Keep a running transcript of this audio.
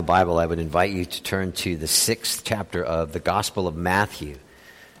Bible, I would invite you to turn to the 6th chapter of the Gospel of Matthew.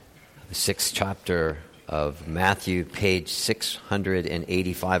 The 6th chapter of Matthew, page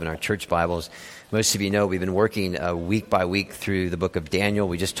 685 in our church Bibles. Most of you know we've been working week by week through the book of Daniel.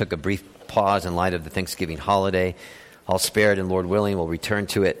 We just took a brief pause in light of the Thanksgiving holiday. I'll spare it, and Lord willing, we'll return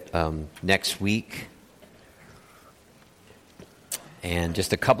to it next week. And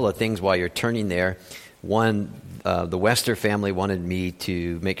just a couple of things while you're turning there. One, the Wester family wanted me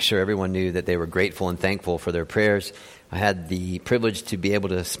to make sure everyone knew that they were grateful and thankful for their prayers. I had the privilege to be able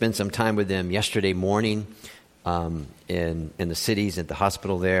to spend some time with them yesterday morning in the cities at the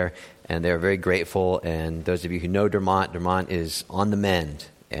hospital there, and they're very grateful. And those of you who know Dermont is on the mend,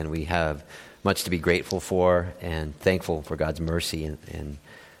 and we have much to be grateful for and thankful for God's mercy in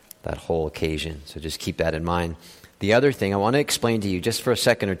that whole occasion. So just keep that in mind. The other thing I want to explain to you just for a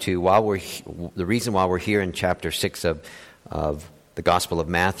second or two the reason why we're here in chapter 6 of the Gospel of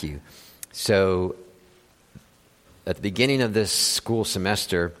Matthew. So at the beginning of this school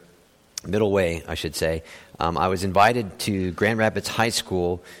semester, middle way I should say, I was invited to Grand Rapids High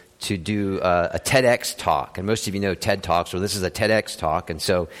School to do a TEDx talk. And most of you know TED Talks, well this is a TEDx talk. And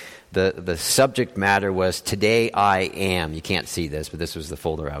so the subject matter was Today I Am. You can't see this, but this was the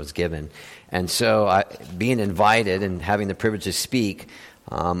folder I was given. And so being invited and having the privilege to speak,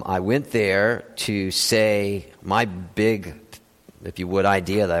 I went there to say my big, if you would,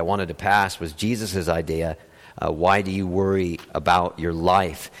 idea that I wanted to pass was Jesus' idea. Why do you worry about your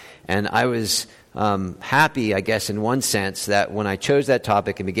life? And I was happy, I guess, in one sense, that when I chose that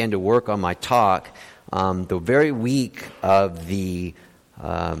topic and began to work on my talk, the very week of the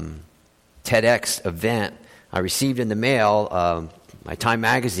TEDx event, I received in the mail my Time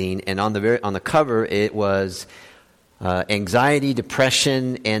magazine, and on the cover it was anxiety,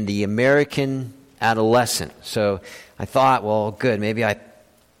 depression, and the American adolescent. So I thought, well, good, maybe I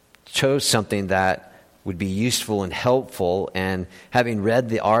chose something that would be useful and helpful. And having read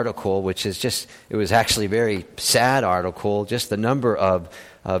the article, which is it was actually a very sad article, just the number of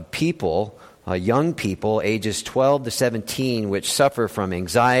people, young people, ages 12 to 17, which suffer from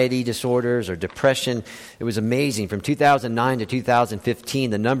anxiety disorders or depression. It was amazing. From 2009 to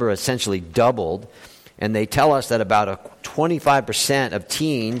 2015, the number essentially doubled. And they tell us that about 25% of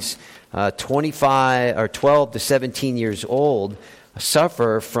teens, 25 or 12 to 17 years old,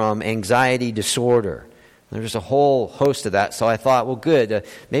 suffer from anxiety disorder. There's a whole host of that. So I thought, well, good,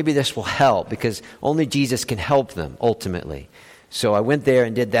 maybe this will help, because only Jesus can help them ultimately. So I went there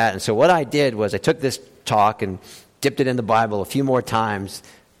and did that. And so what I did was I took this talk and dipped it in the Bible a few more times,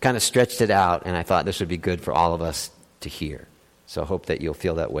 kind of stretched it out, and I thought this would be good for all of us to hear. So I hope that you'll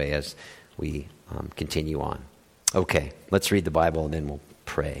feel that way as we continue on. Okay, let's read the Bible and then we'll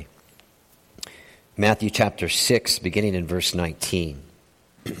pray. Matthew chapter 6, beginning in verse 19.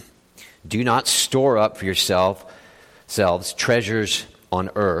 Do not store up for yourselves treasures on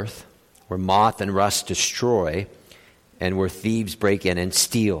earth, where moth and rust destroy, and where thieves break in and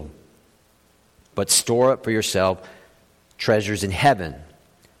steal. But store up for yourself treasures in heaven,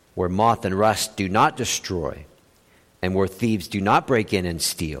 where moth and rust do not destroy, and where thieves do not break in and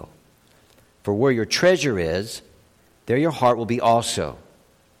steal. For where your treasure is, there your heart will be also.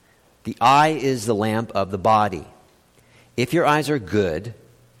 The eye is the lamp of the body. If your eyes are good,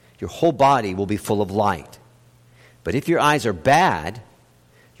 your whole body will be full of light. But if your eyes are bad,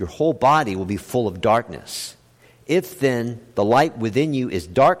 your whole body will be full of darkness. If then the light within you is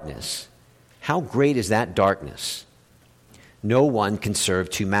darkness, how great is that darkness? No one can serve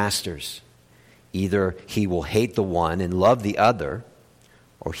two masters. Either he will hate the one and love the other,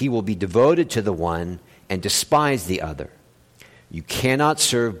 or he will be devoted to the one and despise the other. You cannot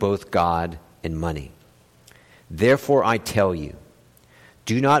serve both God and money. Therefore I tell you,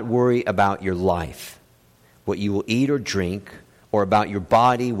 do not worry about your life, what you will eat or drink, or about your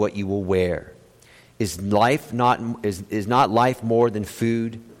body, what you will wear. Is not life more than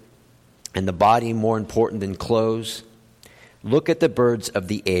food, and the body more important than clothes? Look at the birds of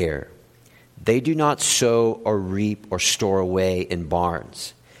the air. They do not sow or reap or store away in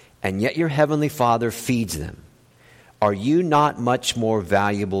barns, and yet your heavenly Father feeds them. Are you not much more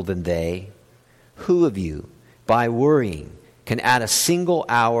valuable than they? Who of you, by worrying, can add a single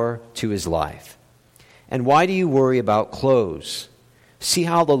hour to his life? And why do you worry about clothes? See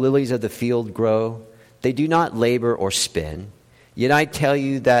how the lilies of the field grow? They do not labor or spin. Yet I tell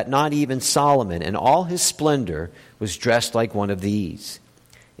you that not even Solomon in all his splendor was dressed like one of these.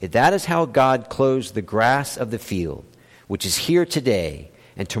 If that is how God clothes the grass of the field, which is here today,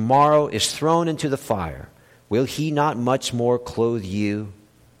 and tomorrow is thrown into the fire, will he not much more clothe you?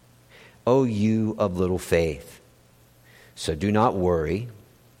 O you of little faith. So do not worry,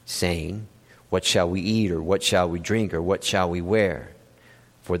 saying, 'What shall we eat, or what shall we drink, or what shall we wear?'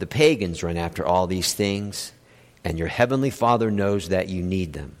 For the pagans run after all these things, and your heavenly Father knows that you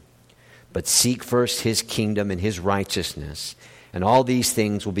need them. But seek first his kingdom and his righteousness, and all these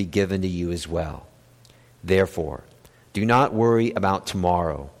things will be given to you as well. Therefore, do not worry about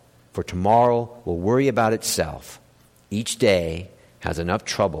tomorrow, for tomorrow will worry about itself. Each day has enough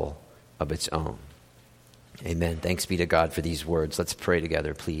trouble of its own." Amen. Thanks be to God for these words. Let's pray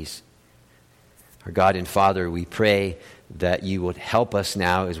together, please. Our God and Father, we pray that you would help us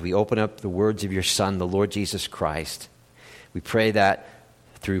now as we open up the words of your Son, the Lord Jesus Christ. We pray that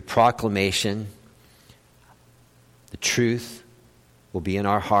through proclamation, the truth will be in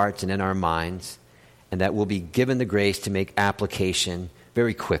our hearts and in our minds, and that we'll be given the grace to make application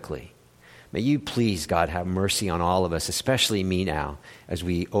very quickly. May you please, God, have mercy on all of us, especially me now, as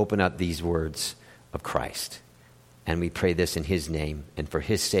we open up these words of Christ. And we pray this in his name and for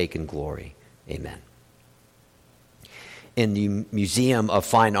his sake and glory. Amen. In the Museum of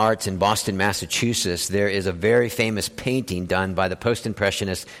Fine Arts in Boston, Massachusetts, there is a very famous painting done by the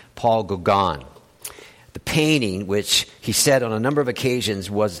post-impressionist Paul Gauguin. The painting, which he said on a number of occasions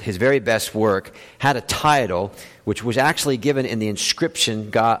was his very best work, had a title which was actually given in the inscription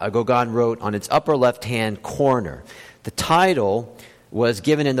Gauguin wrote on its upper left-hand corner. The title was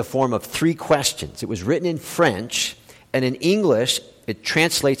given in the form of 3 questions. It was written in French, and in English it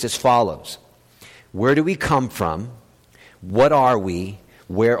translates as follows: Where do we come from? What are we?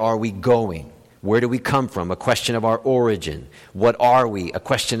 Where are we going? Where do we come from? A question of our origin. What are we? A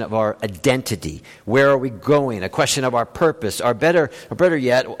question of our identity. Where are we going? A question of our purpose. Or better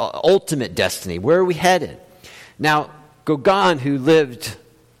yet, ultimate destiny. Where are we headed? Now, Gauguin, who lived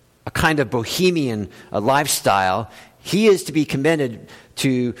a kind of bohemian lifestyle, he is to be commended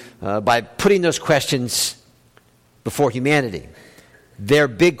by putting those questions before humanity. They're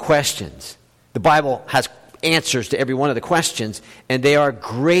big questions. The Bible has answers to every one of the questions, and they are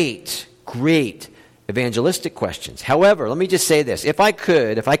great evangelistic questions. However, let me just say this. If I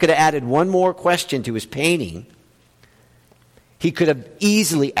could have added one more question to his painting, he could have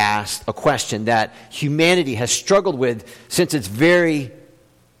easily asked a question that humanity has struggled with since its very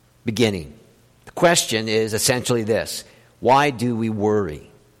beginning. The question is essentially this: why do we worry?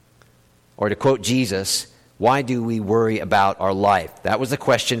 Or to quote Jesus, why do we worry about our life? That was the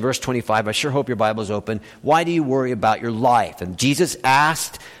question, verse 25. I sure hope your Bible is open. Why do you worry about your life? And Jesus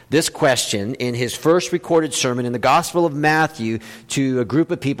asked this question in his first recorded sermon in the Gospel of Matthew to a group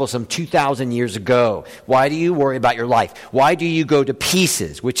of people some 2,000 years ago. Why do you worry about your life? Why do you go to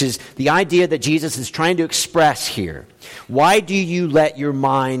pieces? Which is the idea that Jesus is trying to express here. Why do you let your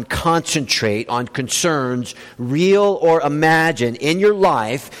mind concentrate on concerns, real or imagined, in your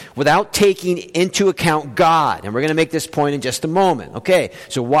life without taking into account God? And we're going to make this point in just a moment. Okay,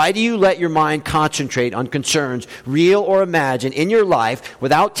 so why do you let your mind concentrate on concerns, real or imagined, in your life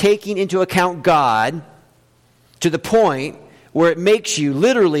without taking into account God, to the point where it makes you,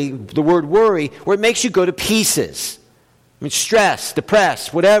 literally, the word worry, where it makes you go to pieces? I mean, stress,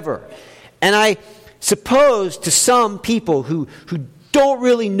 depressed, whatever. And I suppose to some people who don't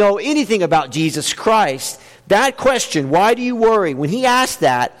really know anything about Jesus Christ, that question, why do you worry? When he asked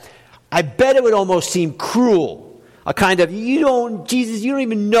that, I bet it would almost seem cruel. A kind of, Jesus, you don't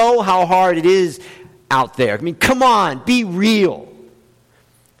even know how hard it is out there. I mean, come on, be real.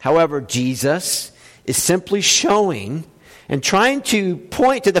 However, Jesus is simply showing and trying to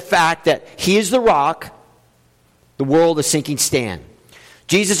point to the fact that he is the rock, the world is sinking sand.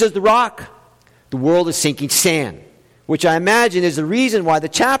 Jesus is the rock, the world is sinking sand, which I imagine is the reason why the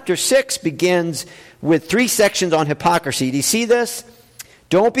chapter 6 begins with 3 sections on hypocrisy. Do you see this?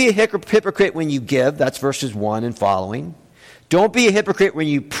 Don't be a hypocrite when you give. That's verses 1 and following. Don't be a hypocrite when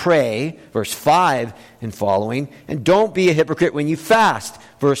you pray, verse 5 and following. And don't be a hypocrite when you fast,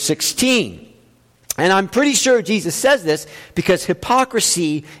 verse 16. And I'm pretty sure Jesus says this because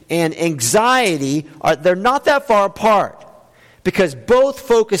hypocrisy and anxiety, they're not that far apart. Because both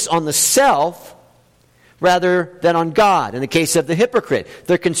focus on the self rather than on God. In the case of the hypocrite,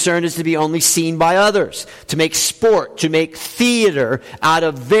 their concern is to be only seen by others, to make sport, to make theater out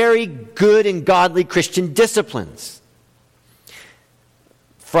of very good and godly Christian disciplines.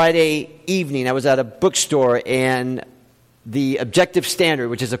 Friday evening, I was at a bookstore, and the Objective Standard,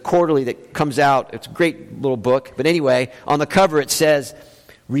 which is a quarterly that comes out, it's a great little book, but anyway, on the cover it says,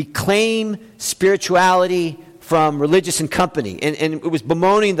 "Reclaim spirituality from religious and company." And it was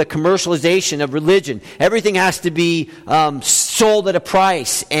bemoaning the commercialization of religion. Everything has to be sold at a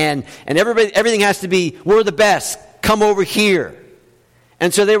price, and everything has to be, we're the best, come over here.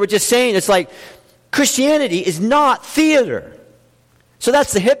 And so they were just saying, it's like, Christianity is not theater. So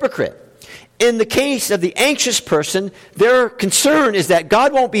that's the hypocrite. In the case of the anxious person, their concern is that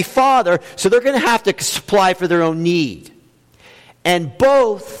God won't be Father, so they're going to have to supply for their own need. And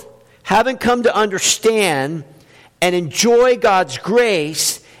both haven't come to understand and enjoy God's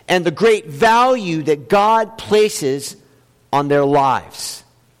grace and the great value that God places on their lives.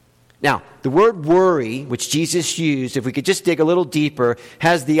 Now, the word worry, which Jesus used, if we could just dig a little deeper,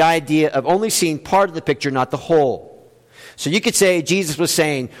 has the idea of only seeing part of the picture, not the whole. So you could say Jesus was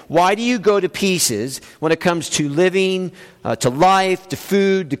saying, why do you go to pieces when it comes to living, to life, to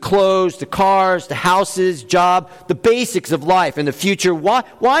food, to clothes, to cars, to houses, job, the basics of life and the future?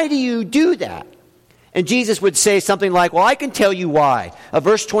 Why do you do that? And Jesus would say something like, well, I can tell you why.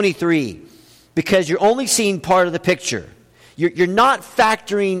 Verse 23, because you're only seeing part of the picture. You're not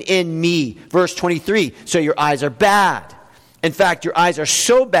factoring in me, verse 23, so your eyes are bad. In fact, your eyes are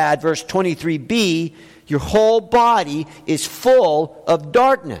so bad, verse 23b, your whole body is full of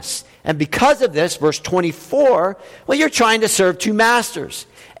darkness. And because of this, verse 24, well, you're trying to serve two masters.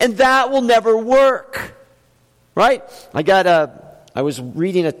 And that will never work. Right? I was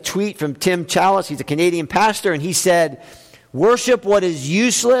reading a tweet from Tim Challis. He's a Canadian pastor. And he said, worship what is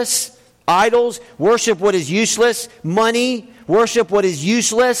useless. Idols, worship what is useless. Money, worship what is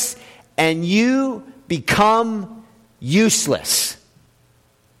useless. And you become useless.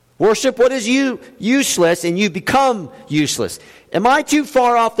 Worship what is useless, and you become useless. Am I too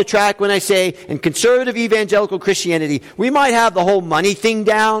far off the track when I say in conservative evangelical Christianity, we might have the whole money thing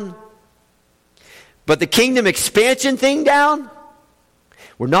down, but the kingdom expansion thing down,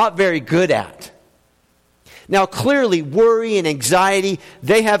 we're not very good at. Now, clearly, worry and anxiety,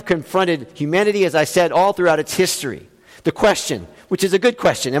 they have confronted humanity, as I said, all throughout its history. The question, which is a good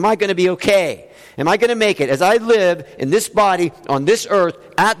question, am I going to be okay? Am I going to make it? As I live in this body, on this earth,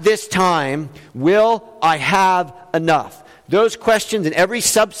 at this time, will I have enough? Those questions and every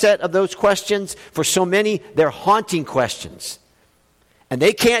subset of those questions, for so many, they're haunting questions. And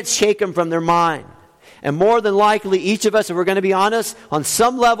they can't shake them from their mind. And more than likely, each of us, if we're going to be honest, on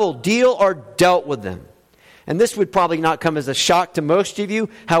some level, deal or dealt with them. And this would probably not come as a shock to most of you.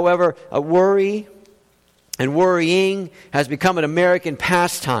 However, a worry and worrying has become an American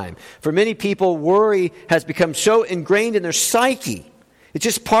pastime. For many people, worry has become so ingrained in their psyche. It's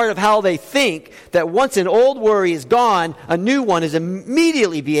just part of how they think that once an old worry is gone, a new one is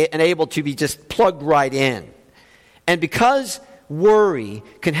immediately able to be just plugged right in. And because worry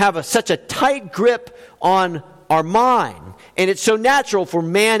can have such a tight grip on our mind, and it's so natural for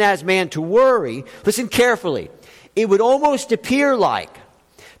man as man to worry, listen carefully, it would almost appear like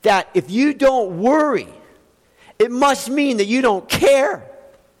that if you don't worry, it must mean that you don't care.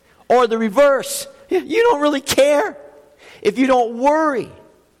 Or the reverse, you don't really care if you don't worry.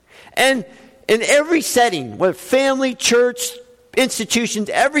 And in every setting, whether family, church, institutions,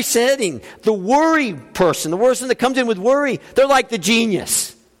 every setting, the worry person, the person that comes in with worry, they're like the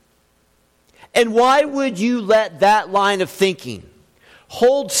genius. And why would you let that line of thinking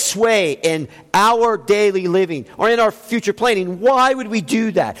hold sway in our daily living or in our future planning? Why would we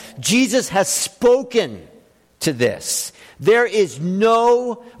do that? Jesus has spoken to this. There is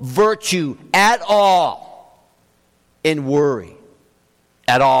no virtue at all in worry.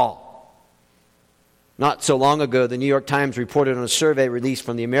 At all. Not so long ago, the New York Times reported on a survey released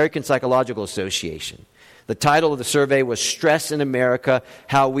from the American Psychological Association. The title of the survey was Stress in America,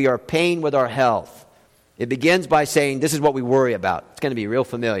 How We Are Paying with Our Health. It begins by saying, this is what we worry about. It's going to be real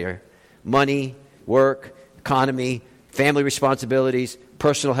familiar. Money, work, economy, family responsibilities,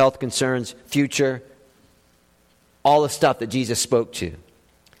 personal health concerns, future, all the stuff that Jesus spoke to.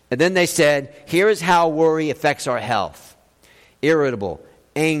 And then they said, here is how worry affects our health. Irritable,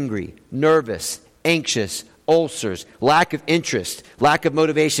 angry, nervous, anxious, ulcers, lack of interest, lack of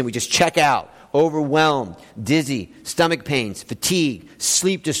motivation. We just check out. Overwhelmed, dizzy, stomach pains, fatigue,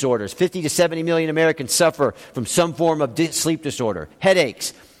 sleep disorders. 50 to 70 million Americans suffer from some form of sleep disorder.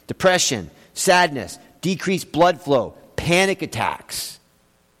 Headaches, depression, sadness, decreased blood flow, panic attacks.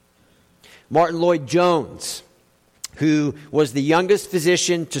 Martin Lloyd-Jones, who was the youngest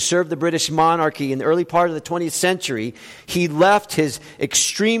physician to serve the British monarchy in the early part of the 20th century, he left his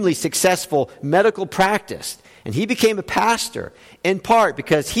extremely successful medical practice and he became a pastor, in part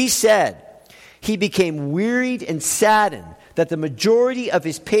because he said he became wearied and saddened that the majority of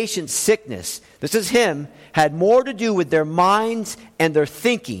his patients' sickness, this is him, had more to do with their minds and their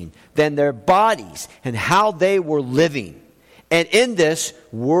thinking than their bodies and how they were living. And in this,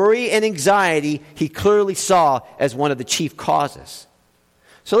 worry and anxiety, he clearly saw as one of the chief causes.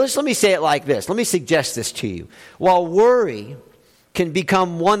 So let me say it like this. Let me suggest this to you. While worry can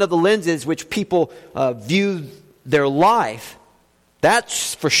become one of the lenses which people view their life,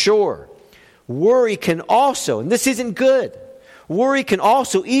 That's for sure. Worry can also, and this isn't good, worry can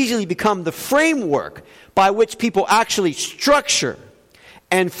also easily become the framework by which people actually structure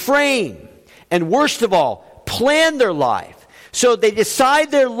and frame and, worst of all, plan their life. So they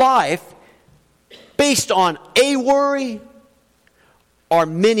decide their life based on a worry or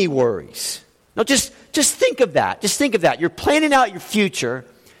many worries. Now just think of that. Just think of that. You're planning out your future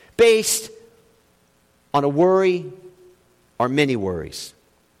based on a worry or many worries.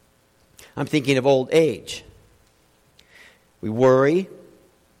 I'm thinking of old age. We worry,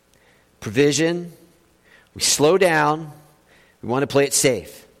 provision, we slow down, we want to play it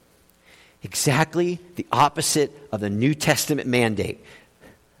safe. Exactly the opposite of the New Testament mandate.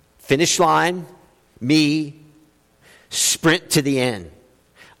 Finish line, me, sprint to the end.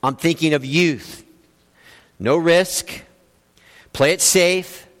 I'm thinking of youth. No risk, play it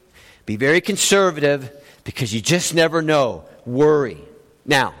safe, be very conservative, because you just never know. Worry.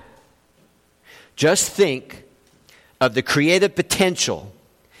 Now, just think of the creative potential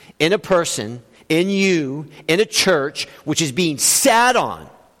in a person, in you, in a church, which is being sat on,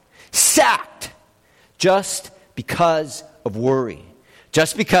 sacked, just because of worry.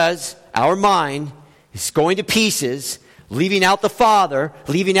 Just because our mind is going to pieces, leaving out the Father,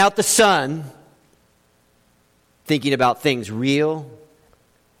 leaving out the Son, thinking about things real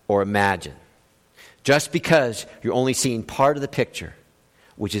or imagined. Just because you're only seeing part of the picture,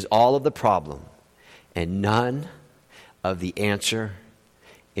 which is all of the problem, and none of the answer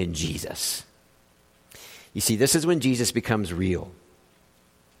in Jesus. You see, this is when Jesus becomes real.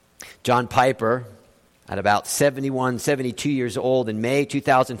 John Piper, at about 71, 72 years old, in May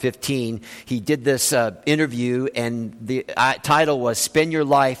 2015, he did this interview, and the title was "Spend Your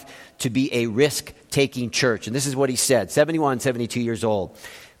Life to Be a Risk-Taking Church." And this is what he said, 71, 72 years old.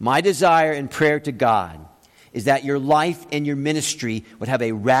 "My desire and prayer to God is that your life and your ministry would have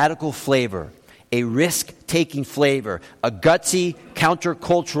a radical flavor, a risk-taking flavor, a gutsy,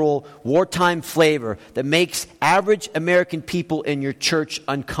 countercultural, wartime flavor that makes average American people in your church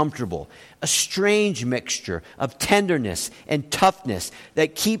uncomfortable. A strange mixture of tenderness and toughness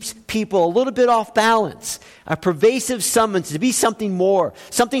that keeps people a little bit off balance. A pervasive summons to be something more,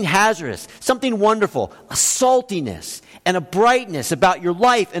 something hazardous, something wonderful, a saltiness and a brightness about your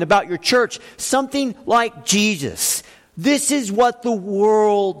life and about your church, something like Jesus. This is what the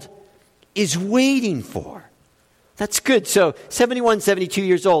world is waiting for." That's good. So 71, 72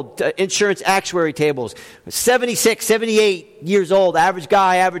 years old, insurance actuary tables. 76, 78 years old, average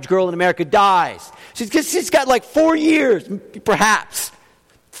guy, average girl in America dies. She's got like 4 years, perhaps.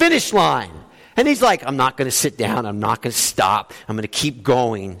 Finish line. And he's like, I'm not going to sit down. I'm not going to stop. I'm going to keep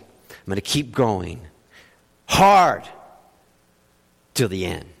going. I'm going to keep going. Hard. Till the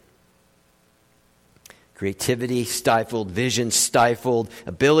end. Creativity stifled, vision stifled,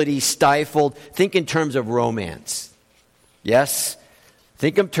 ability stifled. Think in terms of romance. Yes?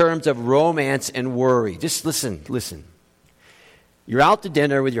 Think in terms of romance and worry. Just listen. You're out to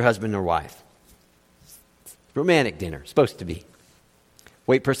dinner with your husband or wife. Romantic dinner, supposed to be.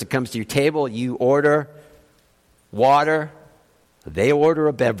 Wait person comes to your table, you order water, they order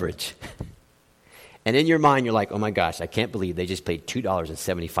a beverage. And in your mind, you're like, oh my gosh, I can't believe they just paid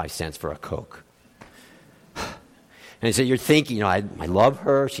 $2.75 for a Coke. And so you're thinking, I love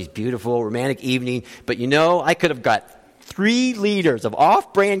her, she's beautiful, romantic evening, but I could have got 3 liters of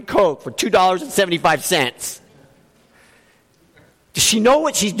off-brand Coke for $2.75. Does she know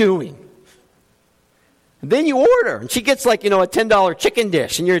what she's doing? And then you order, and she gets a $10 chicken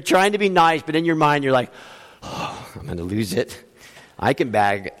dish, and you're trying to be nice, but in your mind you're like, oh, I'm going to lose it. I can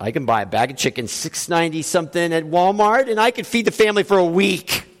buy a bag of chicken, $6.90 something at Walmart, and I can feed the family for a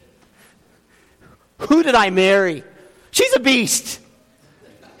week. Who did I marry? She's a beast.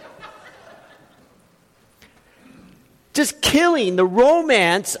 Just killing the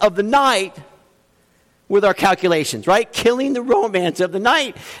romance of the night with our calculations, right? Killing the romance of the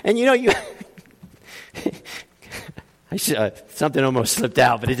night. And something almost slipped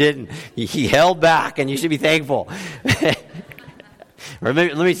out, but it didn't. He held back, and you should be thankful. Or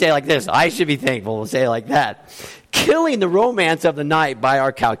let me say it like this. I should be thankful. We'll say it like that. Killing the romance of the night by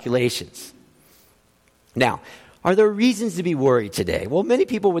our calculations. Now, are there reasons to be worried today? Well, many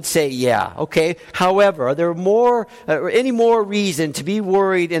people would say, yeah, okay. However, are there any more reason to be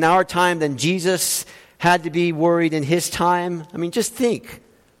worried in our time than Jesus had to be worried in his time? I mean, just think.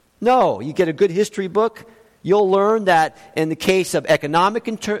 No, you get a good history book, You'll learn that in the case of economic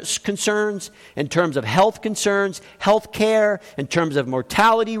concerns, in terms of health concerns, health care, in terms of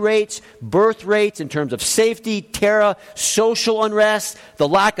mortality rates, birth rates, in terms of safety, terror, social unrest, the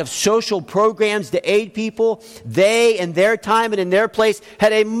lack of social programs to aid people, they in their time and in their place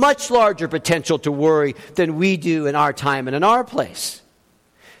had a much larger potential to worry than we do in our time and in our place.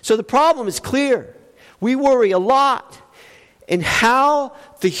 So the problem is clear. We worry a lot. And how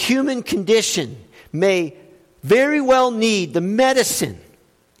the human condition may very well need the medicine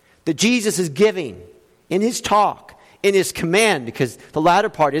that Jesus is giving in his talk, in his command, because the latter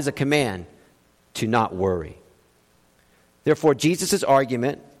part is a command to not worry. Therefore, Jesus'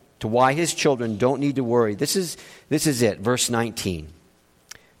 argument to why his children don't need to worry, this is it, verse 19.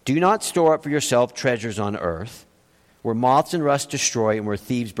 Do not store up for yourself treasures on earth, where moths and rust destroy and where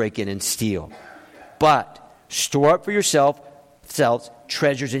thieves break in and steal. But store up for yourselves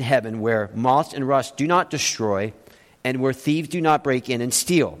treasures in heaven, where moths and rust do not destroy and where thieves do not break in and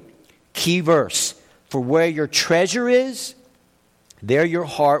steal. Key verse, for where your treasure is, there your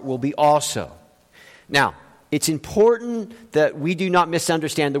heart will be also. Now, it's important that we do not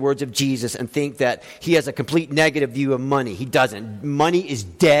misunderstand the words of Jesus and think that he has a complete negative view of money. He doesn't. Money is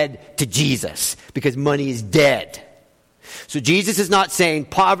dead to Jesus because money is dead. So Jesus is not saying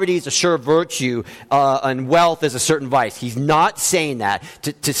poverty is a sure virtue and wealth is a certain vice. He's not saying that.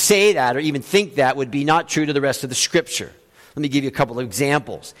 To say that or even think that would be not true to the rest of the Scripture. Let me give you a couple of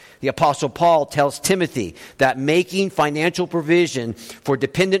examples. The Apostle Paul tells Timothy that making financial provision for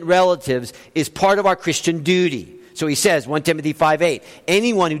dependent relatives is part of our Christian duty. So he says, 1 Timothy 5:8,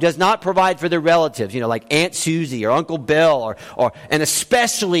 anyone who does not provide for their relatives, like Aunt Susie or Uncle Bill, and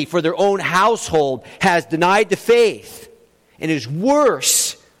especially for their own household, has denied the faith and is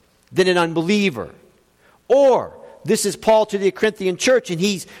worse than an unbeliever. Or, this is Paul to the Corinthian church, and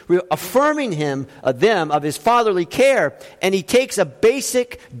he's affirming them of his fatherly care, and he takes a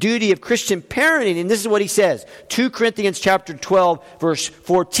basic duty of Christian parenting, and this is what he says. 2 Corinthians chapter 12, verse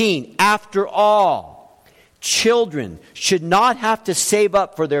 14. After all, children should not have to save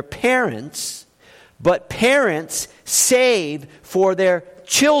up for their parents, but parents save for their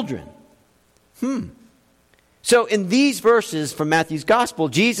children. So in these verses from Matthew's gospel,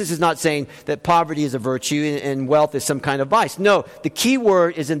 Jesus is not saying that poverty is a virtue and wealth is some kind of vice. No, the key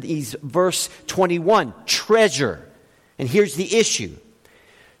word is in verse 21, treasure. And here's the issue.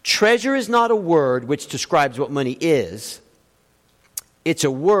 Treasure is not a word which describes what money is. It's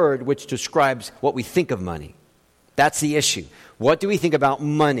a word which describes what we think of money. That's the issue. What do we think about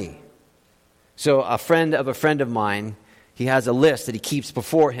money? So a friend of mine, he has a list that he keeps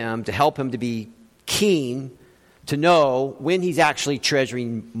before him to help him to be keen to know when he's actually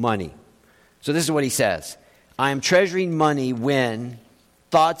treasuring money. So this is what he says. I am treasuring money when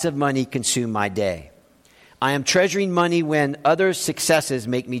thoughts of money consume my day. I am treasuring money when others' successes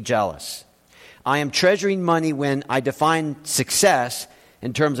make me jealous. I am treasuring money when I define success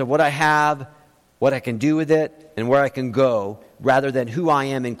in terms of what I have, what I can do with it, and where I can go, rather than who I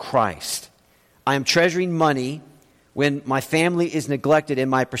am in Christ. I am treasuring money when my family is neglected in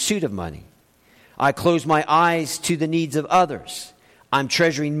my pursuit of money. I close my eyes to the needs of others. I'm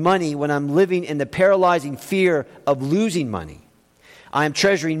treasuring money when I'm living in the paralyzing fear of losing money. I am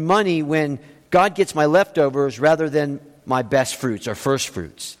treasuring money when God gets my leftovers rather than my best fruits or first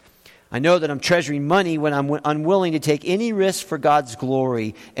fruits. I know that I'm treasuring money when I'm unwilling to take any risk for God's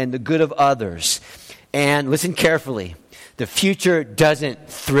glory and the good of others. And listen carefully. The future doesn't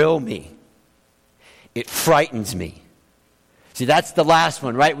thrill me. It frightens me. See, that's the last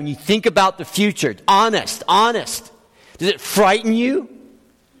one, right? When you think about the future, honest. Does it frighten you?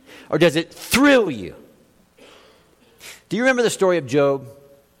 Or does it thrill you? Do you remember the story of Job?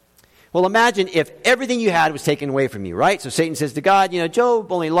 Well, imagine if everything you had was taken away from you, right? So Satan says to God,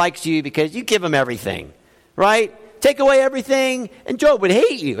 Job only likes you because you give him everything, right? Take away everything, and Job would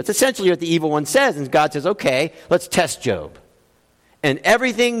hate you. It's essentially what the evil one says. And God says, okay, let's test Job. And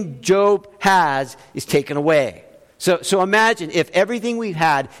everything Job has is taken away. So imagine if everything we've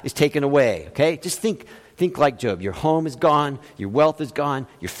had is taken away, okay? Just think like Job. Your home is gone, your wealth is gone,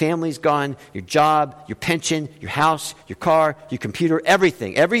 your family's gone, your job, your pension, your house, your car, your computer,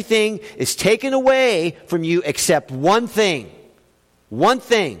 everything. Everything is taken away from you except one thing. One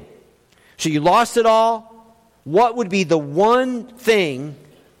thing. So you lost it all. What would be the one thing,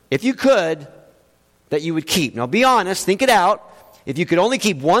 if you could, that you would keep? Now be honest, think it out. If you could only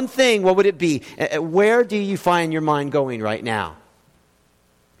keep one thing, what would it be? Where do you find your mind going right now?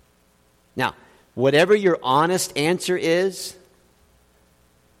 Now, whatever your honest answer is,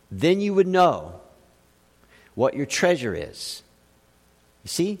 then you would know what your treasure is. You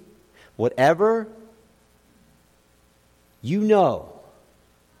see? Whatever you know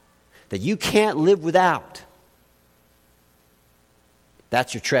that you can't live without,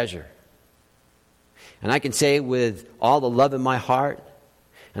 that's your treasure. And I can say with all the love in my heart,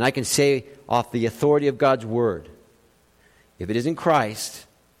 and I can say off the authority of God's word, if it isn't Christ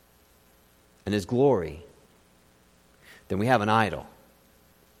and His glory, then we have an idol.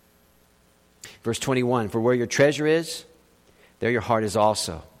 Verse 21, for where your treasure is, there your heart is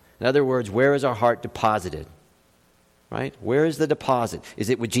also. In other words, where is our heart deposited? Right? Where is the deposit? Is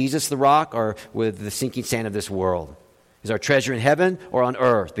it with Jesus the rock or with the sinking sand of this world? Is our treasure in heaven or on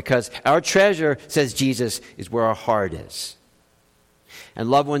earth? Because our treasure, says Jesus, is where our heart is. And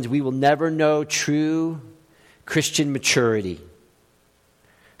loved ones, we will never know true Christian maturity.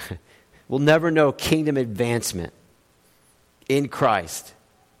 We'll never know kingdom advancement in Christ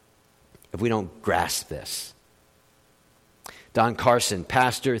if we don't grasp this. Don Carson,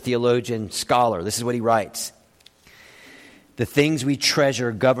 pastor, theologian, scholar, this is what he writes. The things we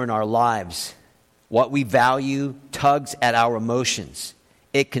treasure govern our lives. What we value tugs at our emotions.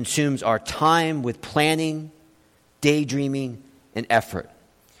 It consumes our time with planning, daydreaming, and effort.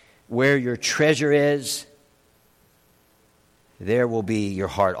 Where your treasure is, there will be your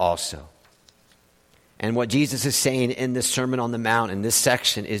heart also. And what Jesus is saying in this Sermon on the Mount, in this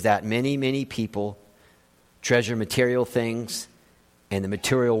section, is that many, many people treasure material things and the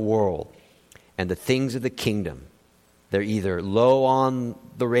material world and the things of the kingdom. They're either low on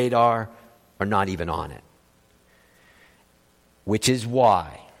the radar or not even on it. Which is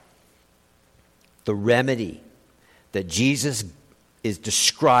why the remedy that Jesus is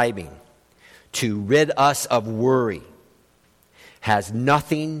describing to rid us of worry has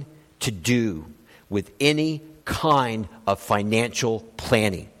nothing to do with any kind of financial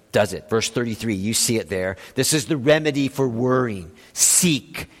planning, does it? Verse 33, you see it there. This is the remedy for worrying.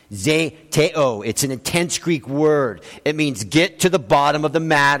 Seek, zeteo. It's an intense Greek word. It means get to the bottom of the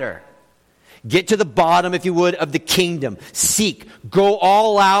matter. Get to the bottom, if you would, of the kingdom. Seek. Go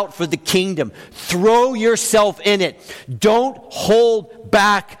all out for the kingdom. Throw yourself in it. Don't hold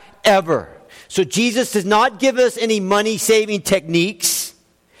back ever. So Jesus does not give us any money-saving techniques.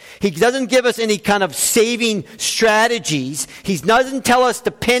 He doesn't give us any kind of saving strategies. He doesn't tell us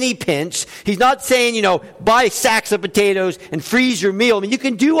to penny pinch. He's not saying, buy sacks of potatoes and freeze your meal. I mean, you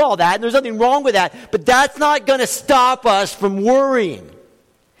can do all that, and there's nothing wrong with that. But that's not going to stop us from worrying.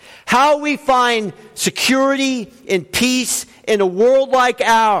 How we find security and peace in a world like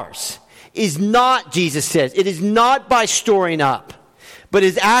ours is not, Jesus says, it is not by storing up, but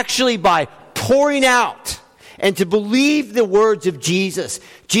is actually by pouring out. And to believe the words of Jesus.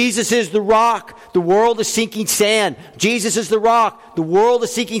 Jesus is the rock. The world is sinking sand. Jesus is the rock. The world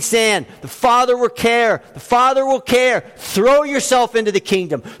is sinking sand. The Father will care. The Father will care. Throw yourself into the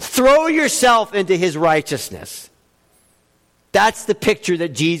kingdom. Throw yourself into His righteousness. That's the picture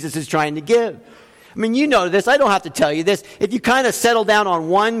that Jesus is trying to give. I mean, you know this. I don't have to tell you this. If you kind of settle down on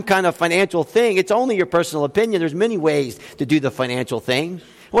one kind of financial thing, it's only your personal opinion. There's many ways to do the financial thing.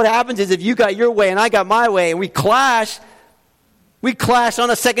 What happens is if you got your way and I got my way and we clash on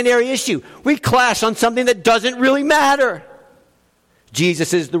a secondary issue. We clash on something that doesn't really matter.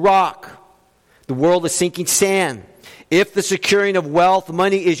 Jesus is the rock. The world is sinking sand. If the securing of wealth,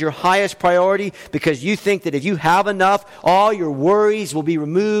 money is your highest priority because you think that if you have enough, all your worries will be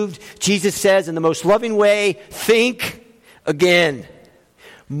removed, Jesus says in the most loving way, think again.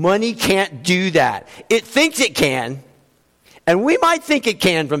 Money can't do that. It thinks it can. And we might think it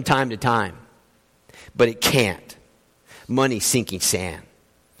can from time to time, but it can't. Money's sinking sand.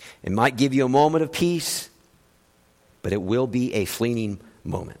 It might give you a moment of peace, but it will be a fleeting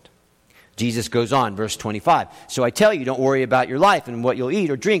moment. Jesus goes on, verse 25. So I tell you, don't worry about your life and what you'll eat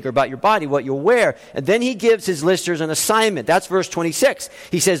or drink, or about your body, what you'll wear. And then he gives his listeners an assignment. That's verse 26.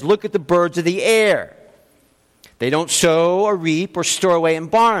 He says, look at the birds of the air. They don't sow or reap or store away in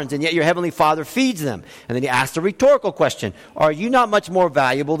barns, and yet your heavenly Father feeds them. And then he asks a rhetorical question. Are you not much more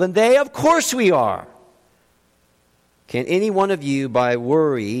valuable than they? Of course we are. Can any one of you, by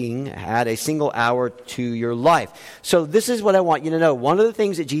worrying, add a single hour to your life? So this is what I want you to know. One of the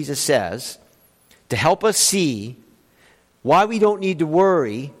things that Jesus says to help us see why we don't need to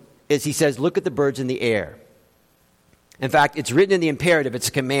worry is he says, look at the birds in the air. In fact, it's written in the imperative. It's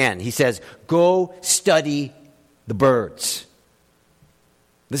a command. He says, go study the birds.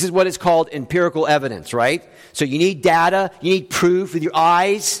 This is what is called empirical evidence, right? So you need data, you need proof with your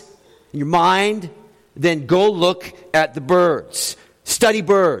eyes, your mind. Then go look at the birds. Study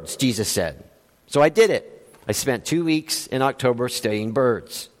birds, Jesus said. So I did it. I spent 2 weeks in October studying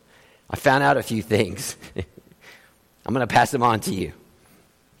birds. I found out a few things. I'm going to pass them on to you.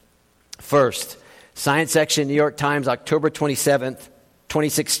 First, Science section, New York Times, October 27th,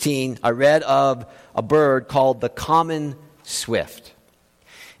 2016. I read of a bird called the common swift.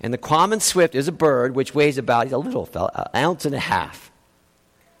 And the common swift is a bird which weighs about, he's a little fella, an ounce and a half.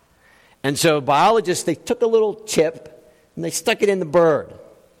 And so biologists, they took a little chip and they stuck it in the bird.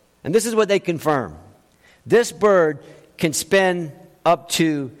 And this is what they confirm. This bird can spend up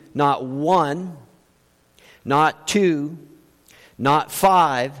to not 1, not 2, not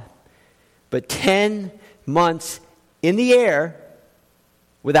 5, but 10 months in the air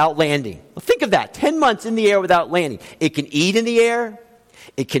without landing. Well, think of that, 10 months in the air without landing. It can eat in the air,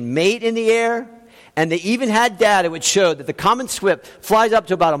 it can mate in the air, and they even had data which showed that the common swift flies up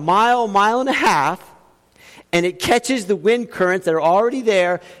to about a mile and a half, and it catches the wind currents that are already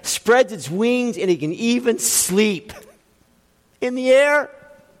there, spreads its wings, and it can even sleep in the air.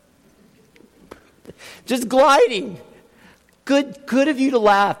 Just gliding. Good of you to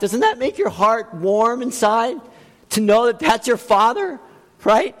laugh. Doesn't that make your heart warm inside? To know that that's your father,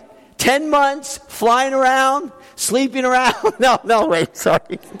 right? 10 months, flying around, sleeping around. No, wait,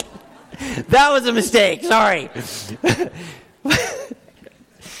 sorry. That was a mistake, sorry.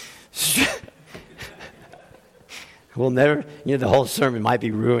 We'll never, the whole sermon might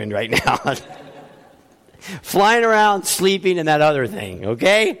be ruined right now. Flying around, sleeping, and that other thing,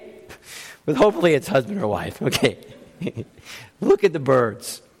 okay? But hopefully it's husband or wife, okay? Look at the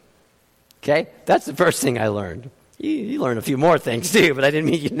birds, okay? That's the first thing I learned. You learn a few more things too, but I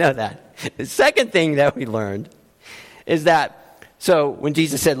didn't mean you to know that. The second thing that we learned is that, so when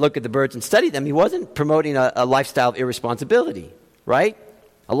Jesus said, look at the birds and study them, he wasn't promoting a lifestyle of irresponsibility, right?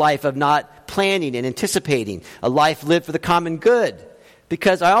 A life of not planning and anticipating, a life lived for the common good.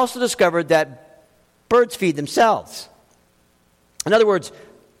 Because I also discovered that birds feed themselves. In other words,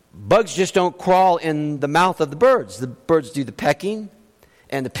 bugs just don't crawl in the mouth of the birds. The birds do the pecking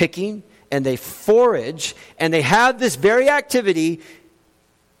and the picking, and they forage, and they have this very activity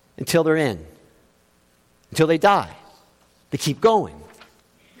until they're in, until they die. They keep going.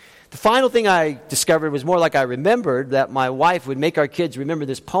 The final thing I discovered was more like I remembered that my wife would make our kids remember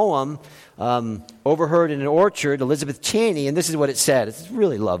this poem overheard in an orchard, Elizabeth Cheney, and this is what it said. It's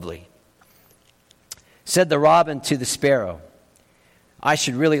really lovely. Said the robin to the sparrow, I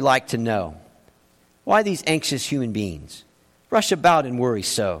should really like to know why these anxious human beings rush about and worry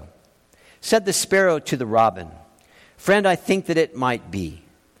so. Said the sparrow to the robin, friend, I think that it might be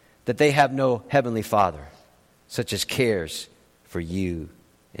that they have no heavenly Father, such as cares for you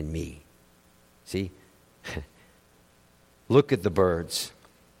and me. See? Look at the birds.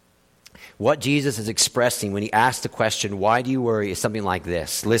 What Jesus is expressing when he asks the question, why do you worry, is something like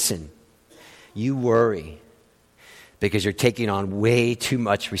this. Listen, you worry because you're taking on way too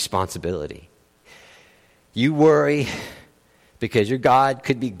much responsibility. You worry because your God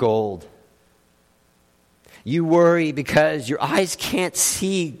could be gold. You worry because your eyes can't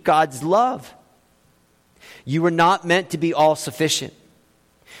see God's love. You were not meant to be all-sufficient.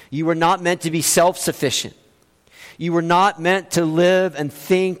 You were not meant to be self-sufficient. You were not meant to live and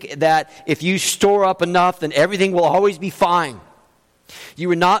think that if you store up enough, then everything will always be fine. You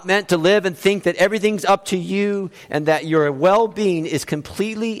were not meant to live and think that everything's up to you and that your well-being is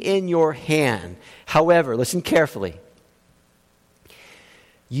completely in your hand. However, listen carefully.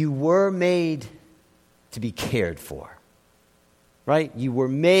 You were made to be cared for, right? You were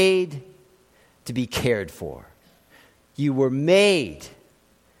made to be cared for. You were made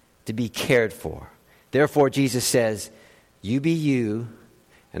to be cared for. Therefore, Jesus says, you be you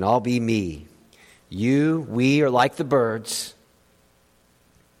and I'll be me. We are like the birds.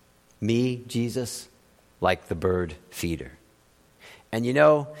 Me, Jesus, like the bird feeder. And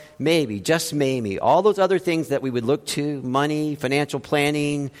maybe, just maybe, all those other things that we would look to, money, financial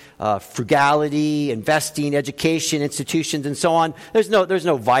planning, frugality, investing, education, institutions, and so on, there's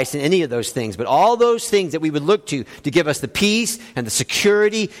no vice in any of those things. But all those things that we would look to give us the peace and the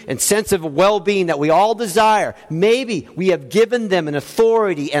security and sense of well-being that we all desire, maybe we have given them an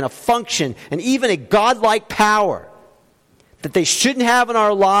authority and a function and even a godlike power that they shouldn't have in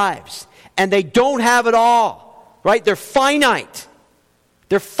our lives. And they don't have it all, right? They're finite.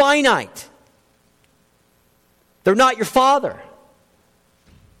 They're finite. They're not your Father.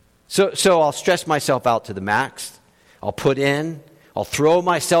 So I'll stress myself out to the max. I'll throw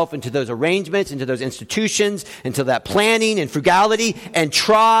myself into those arrangements, into those institutions, into that planning and frugality, and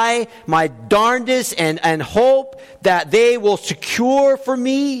try my darndest and hope that they will secure for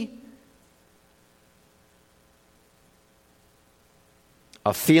me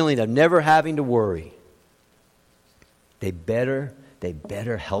a feeling of never having to worry. They better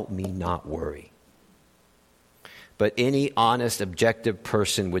help me not worry. But any honest, objective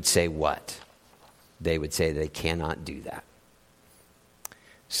person would say what? they would say they cannot do that.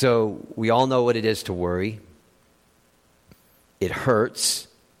 So we all know what it is to worry. It hurts.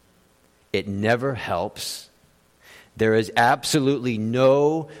 It never helps. There is absolutely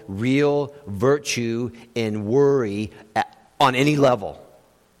no real virtue in worry on any level.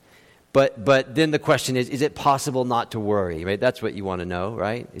 But then the question is it possible not to worry? Right? That's what you want to know,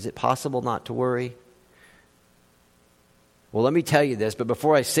 right? Is it possible not to worry? Well, let me tell you this, but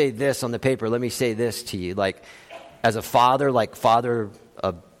before I say this on the paper, let me say this to you. Like, as a father, like father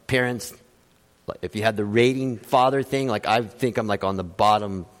of parents, like if you had the rating father thing, like I think I'm like on the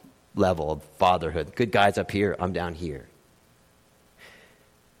bottom level of fatherhood. Good guys up here, I'm down here.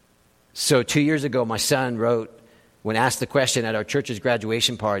 So 2 years ago, my son wrote, when asked the question at our church's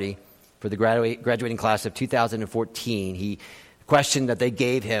graduation party for the graduating class of 2014, the question that they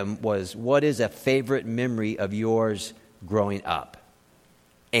gave him was, what is a favorite memory of yours growing up?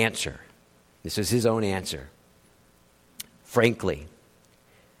 Answer. This is his own answer. Frankly,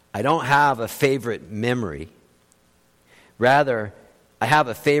 I don't have a favorite memory. Rather, I have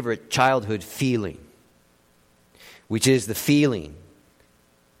a favorite childhood feeling, which is the feeling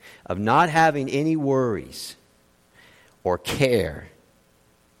of not having any worries or care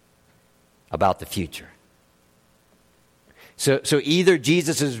about the future. So either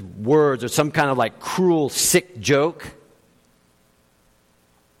Jesus' words are some kind of like cruel, sick joke,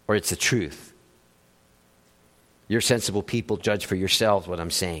 or it's the truth. You're sensible people, judge for yourselves what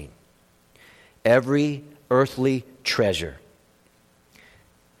I'm saying. Every earthly treasure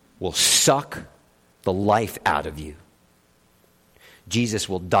will suck the life out of you. Jesus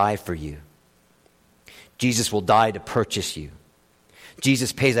will die for you. Jesus will die to purchase you.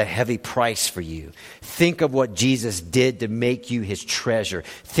 Jesus pays a heavy price for you. Think of what Jesus did to make you his treasure.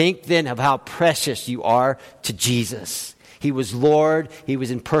 Think then of how precious you are to Jesus. He was Lord. He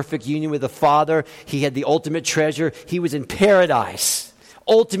was in perfect union with the Father. He had the ultimate treasure. He was in paradise,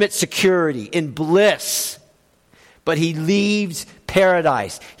 ultimate security, in bliss. But he leaves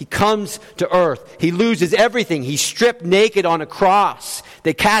paradise. He comes to earth. He loses everything. He's stripped naked on a cross.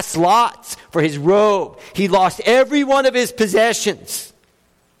 They cast lots for his robe. He lost every one of his possessions.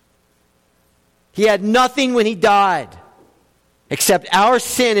 He had nothing when he died except our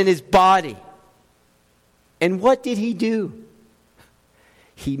sin in his body. And what did he do?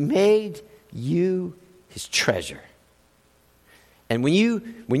 He made you his treasure. And when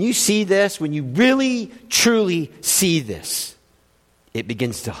you see this, when you really, truly see this, it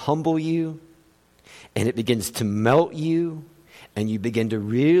begins to humble you, and it begins to melt you, and you begin to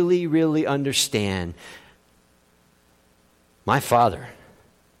really, really understand my Father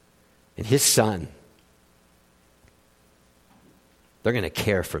and his Son, they're going to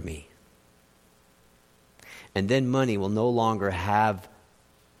care for me. And then money will no longer have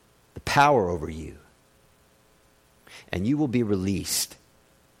the power over you. And you will be released.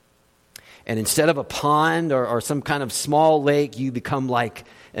 And instead of a pond or some kind of small lake, you become like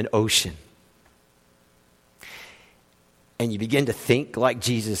an ocean. And you begin to think like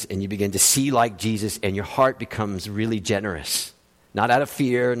Jesus, and you begin to see like Jesus, and your heart becomes really generous. Not out of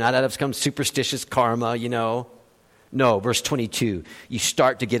fear, not out of some superstitious karma, No, verse 22, you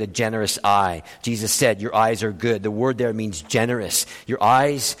start to get a generous eye. Jesus said, your eyes are good. The word there means generous. Your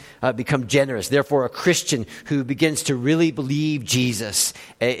eyes become generous. Therefore, a Christian who begins to really believe Jesus,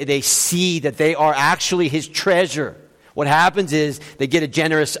 they see that they are actually his treasure. What happens is they get a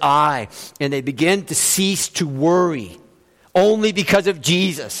generous eye, and they begin to cease to worry only because of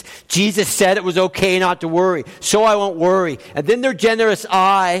Jesus. Jesus said it was okay not to worry, so I won't worry. And then their generous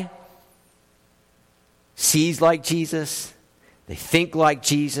eye sees like Jesus, they think like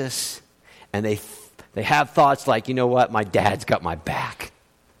Jesus, and they have thoughts like, you know what, my dad's got my back.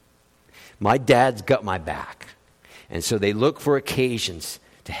 My dad's got my back. And so they look for occasions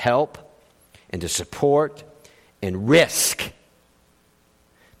to help and to support and risk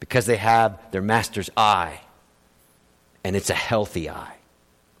because they have their master's eye, and it's a healthy eye.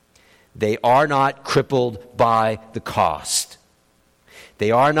 They are not crippled by the cost. They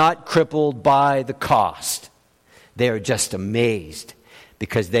are not crippled by the cost. They are just amazed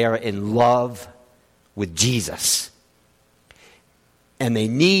because they are in love with Jesus. And they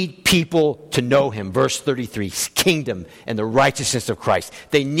need people to know him. Verse 33, kingdom and the righteousness of Christ.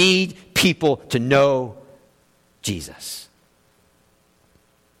 They need people to know Jesus.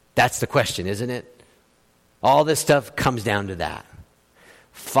 That's the question, isn't it? All this stuff comes down to that.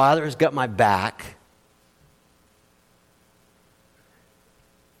 Father's got my back.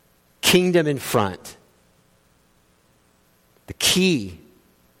 Kingdom in front. The key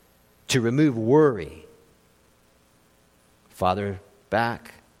to remove worry. Father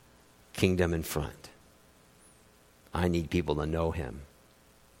back, kingdom in front. I need people to know him.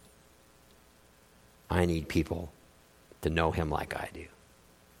 I need people to know him like I do.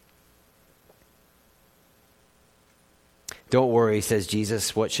 Don't worry, says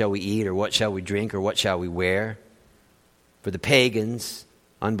Jesus, what shall we eat, or what shall we drink, or what shall we wear? For the pagans,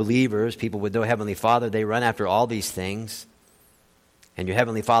 unbelievers, people with no heavenly Father, they run after all these things. And your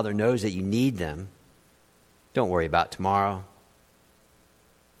heavenly Father knows that you need them. Don't worry about tomorrow.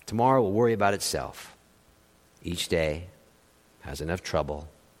 Tomorrow will worry about itself. Each day has enough trouble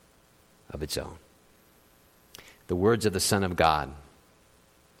of its own. The words of the Son of God,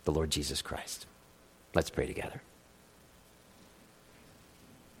 the Lord Jesus Christ. Let's pray together.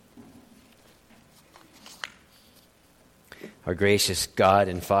 Our gracious God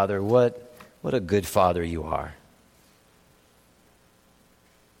and Father, what a good Father you are.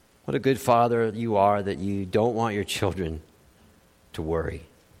 What a good Father you are that you don't want your children to worry.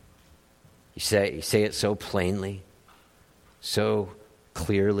 You say it so plainly, so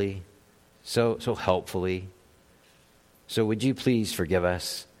clearly, so helpfully. So would you please forgive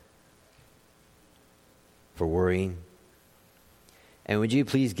us for worrying? And would you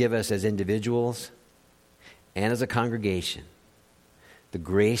please give us as individuals and as a congregation the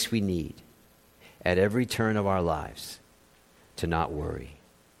grace we need at every turn of our lives to not worry,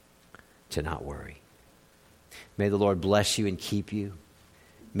 to not worry. May the Lord bless you and keep you.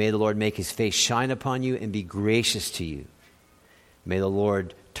 May the Lord make his face shine upon you and be gracious to you. May the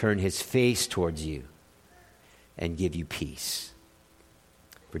Lord turn his face towards you and give you peace.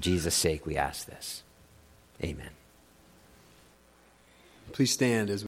 For Jesus' sake we ask this. Amen. Please stand as